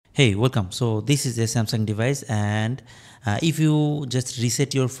Hey, welcome. So this is a Samsung device, and if you just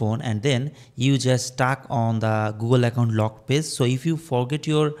reset your phone and then you just stuck on the Google account lock page. So if you forget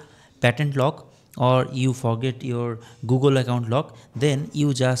your patent lock or you forget your Google account lock, then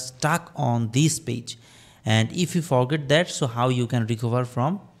you just stuck on this page. And if you forget that, so how you can recover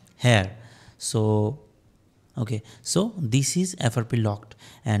from here? So okay, so this is FRP locked,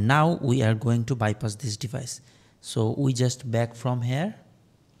 and now we are going to bypass this device. So we just back from here,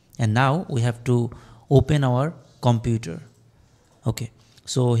 and now we have to open our computer. Okay,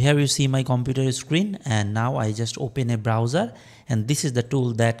 so here you see my computer screen, and now I just open a browser, and this is the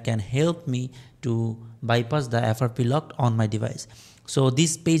tool that can help me to bypass the FRP lock on my device. So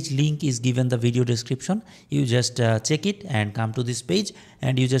this page link is given the video description. You just check it and come to this page,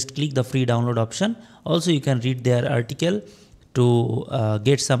 and you just click the free download option. Also you can read their article to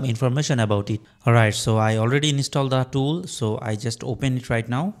get some information about it. Alright, so I already installed the tool, so I just open it right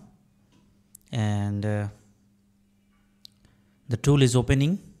now, and the tool is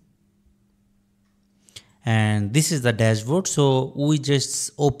opening, and this is the dashboard. So we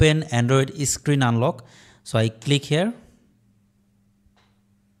just open Android screen unlock. So I click here,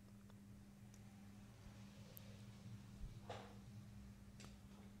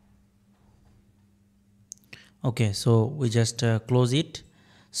 okay, so we just close it.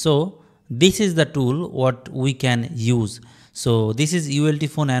 So this is the tool what we can use. So this is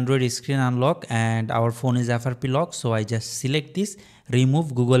Ultfone Android screen unlock, and our phone is FRP lock. So I just select this,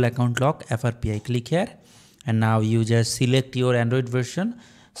 remove Google account lock FRP. I click here, and now you just select your Android version.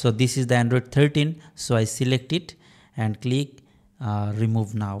 So this is the Android 13. So I select it and click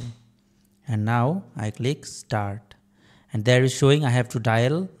remove now, and now I click start, and there is showing I have to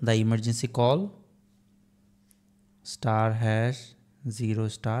dial the emergency call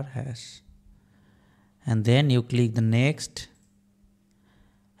 *#0*#, and then you click the next,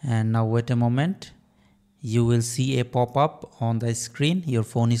 and now wait a moment, you will see a pop-up on the screen, your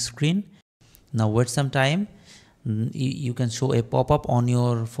phone screen. Now wait some time, you can show a pop-up on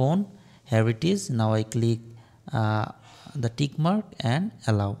your phone. Here it is. Now I click the tick mark and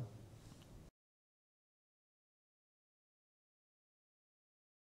allow.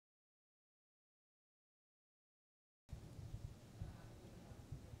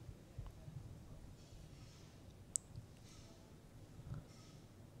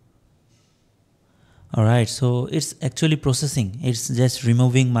 Alright, so it's actually processing. It's just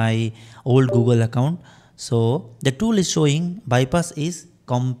removing my old Google account. So the tool is showing bypass is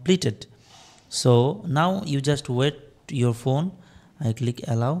completed. So now you just wait your phone. I click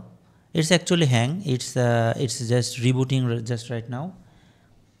allow. It's actually hang. It's just rebooting just right now.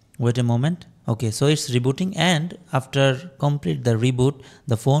 Wait a moment. Okay, so it's rebooting, and after complete the reboot,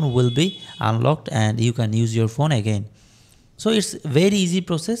 the phone will be unlocked and you can use your phone again. So it's very easy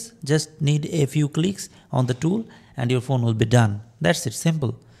process, just need a few clicks on the tool and your phone will be done. That's it,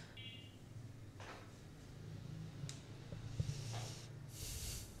 simple.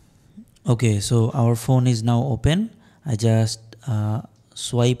 Okay, so our phone is now open. I just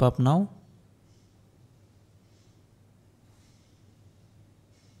swipe up now.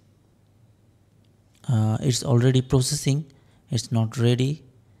 It's already processing, it's not ready.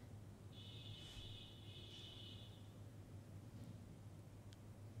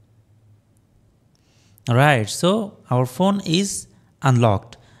 Alright, so our phone is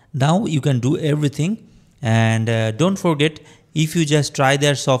unlocked. Now you can do everything, and don't forget, if you just try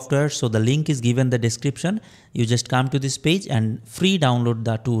their software, so the link is given in the description. You just come to this page and free download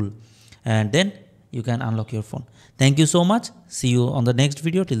the tool, and then you can unlock your phone. Thank you so much. See you on the next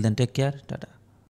video. Till then, take care. Tata.